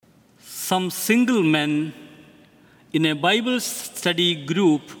some single men in a Bible study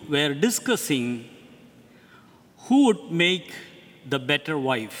group were discussing who would make the better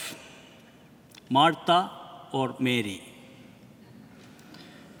wife, Martha or Mary.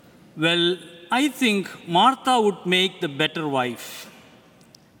 Well, I think Martha would make the better wife.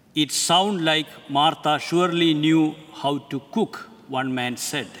 It sounds like Martha surely knew how to cook, one man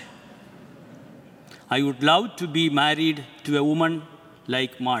said. I would love to be married to a woman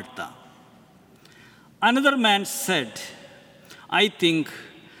like Martha. Another man said, I think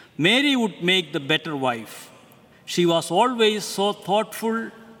Mary would make the better wife. She was always so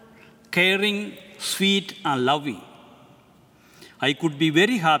thoughtful, caring, sweet, and loving. I could be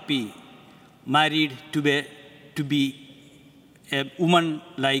very happy married to be a woman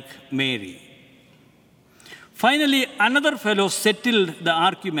like Mary. Finally, another fellow settled the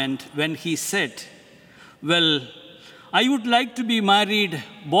argument when he said, well, I would like to be married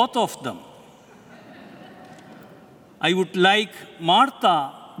both of them. I would like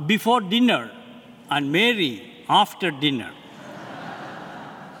Martha before dinner and Mary after dinner.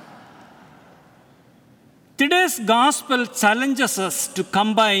 Today's gospel challenges us to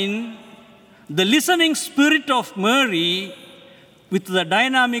combine the listening spirit of Mary with the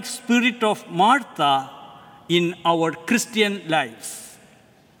dynamic spirit of Martha in our Christian lives.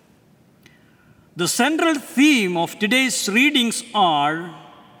 The central theme of today's readings are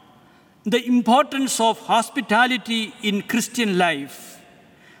the importance of hospitality in Christian life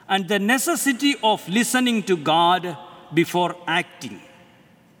and the necessity of listening to God before acting.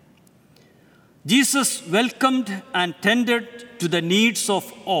 Jesus welcomed and tended to the needs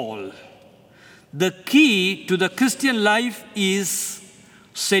of all. The key to the Christian life is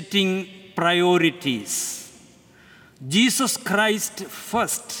setting priorities. Jesus Christ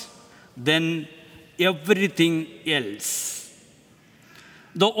first, then everything else.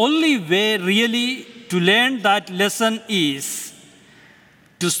 The only way really to learn that lesson is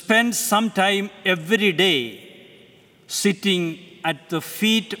to spend some time every day sitting at the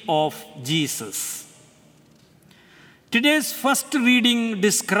feet of Jesus. Today's first reading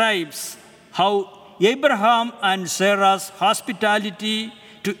describes how Abraham and Sarah's hospitality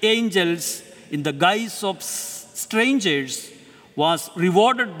to angels in the guise of strangers was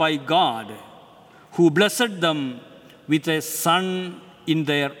rewarded by God, who blessed them with a son in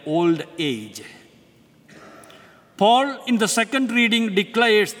their old age. Paul, in the second reading,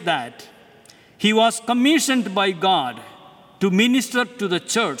 declares that he was commissioned by God to minister to the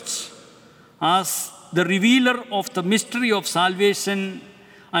church as the revealer of the mystery of salvation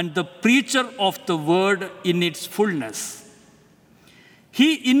and the preacher of the word in its fullness.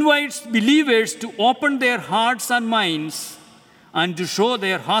 He invites believers to open their hearts and minds and to show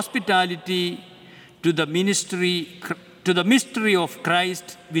their hospitality to the mystery of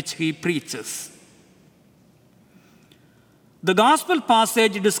Christ which he preaches. The gospel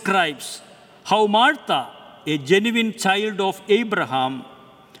passage describes how Martha, a genuine child of Abraham,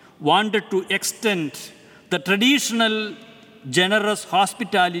 wanted to extend the traditional generous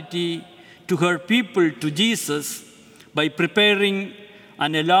hospitality to her people to Jesus by preparing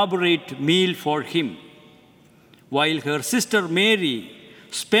an elaborate meal for him, while her sister Mary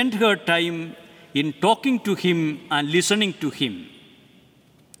spent her time in talking to him and listening to him.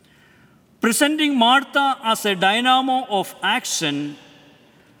 Presenting Martha as a dynamo of action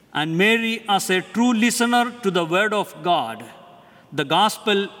and Mary as a true listener to the word of God, the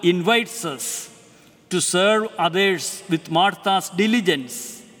gospel invites us to serve others with Martha's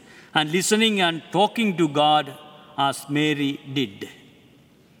diligence and listening and talking to God as Mary did.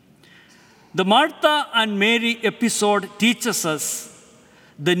 The Martha and Mary episode teaches us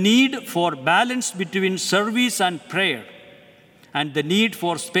the need for balance between service and prayer, and the need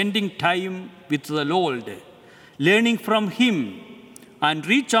for spending time with the Lord, learning from Him, and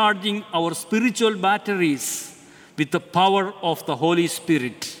recharging our spiritual batteries with the power of the Holy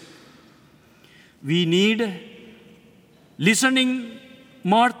Spirit. We need listening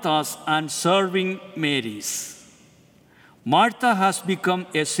Marthas and serving Marys. Martha has become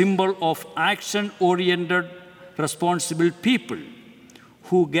a symbol of action-oriented, responsible people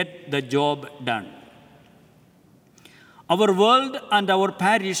who get the job done. Our world and our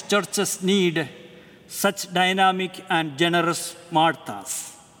parish churches need such dynamic and generous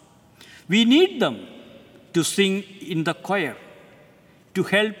Marthas. We need them to sing in the choir, to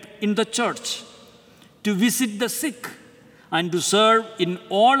help in the church, to visit the sick, and to serve in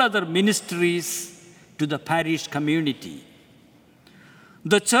all other ministries to the parish community.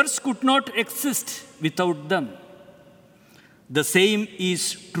 The church could not exist without them. The same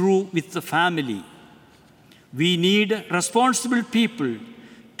is true with the family. We need responsible people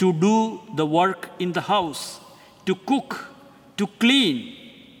to do the work in the house, to cook, to clean,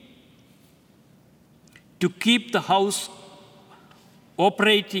 to keep the house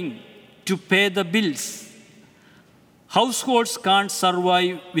operating, to pay the bills. Households can't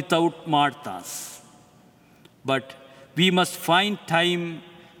survive without Marthas. But we must find time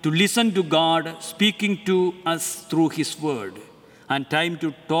to listen to God speaking to us through His word, and time to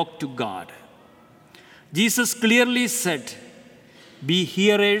talk to God. Jesus clearly said, "Be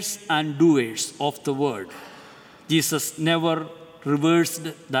hearers and doers of the word." Jesus never reversed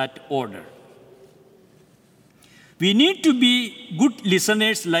that order. We need to be good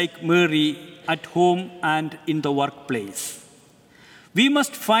listeners like Mary at home and in the workplace. We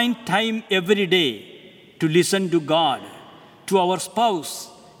must find time every day to listen to God, to our spouse,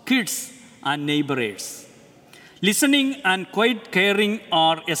 kids, and neighbors. Listening and quiet caring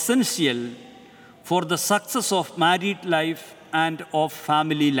are essential for the success of married life and of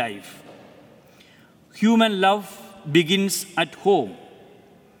family life. Human love begins at home,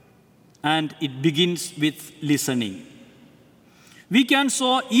 and it begins with listening. We can so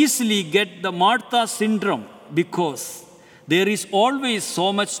easily get the Martha syndrome because there is always so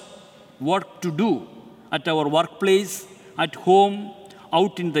much work to do at our workplace, at home,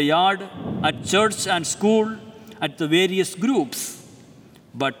 out in the yard, at church and school, at the various groups.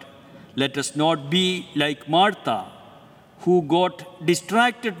 But let us not be like Martha, who got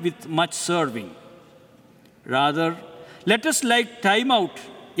distracted with much serving. Rather, let us take time out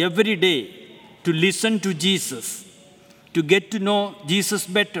every day to listen to Jesus, to get to know Jesus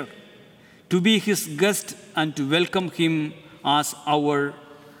better, to be His guest and to welcome Him as our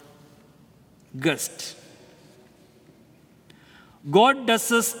guest. God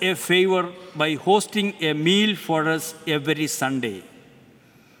does us a favor by hosting a meal for us every Sunday.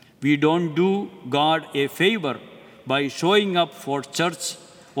 We don't do God a favor by showing up for church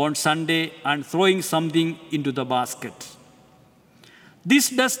on Sunday and throwing something into the basket. This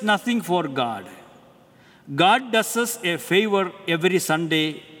does nothing for God. God does us a favor every Sunday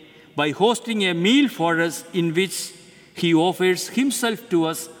by hosting a meal for us in which He offers Himself to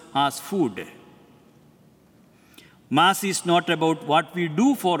us as food. Mass is not about what we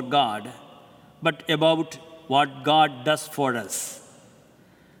do for God, but about what God does for us.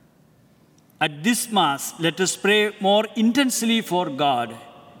 At this Mass, let us pray more intensely for God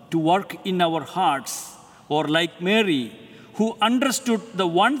to work in our hearts, or like Mary, who understood the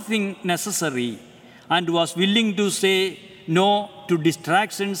one thing necessary and was willing to say no to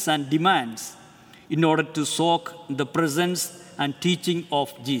distractions and demands in order to soak the presence and teaching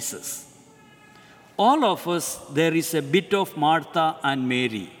of Jesus. All of us, there is a bit of Martha and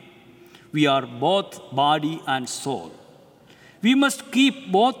Mary. We are both body and soul. We must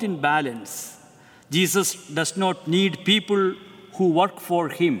keep both in balance. Jesus does not need people who work for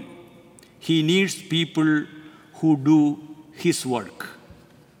Him. He needs people who do His work.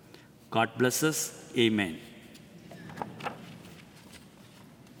 God bless us. Amen.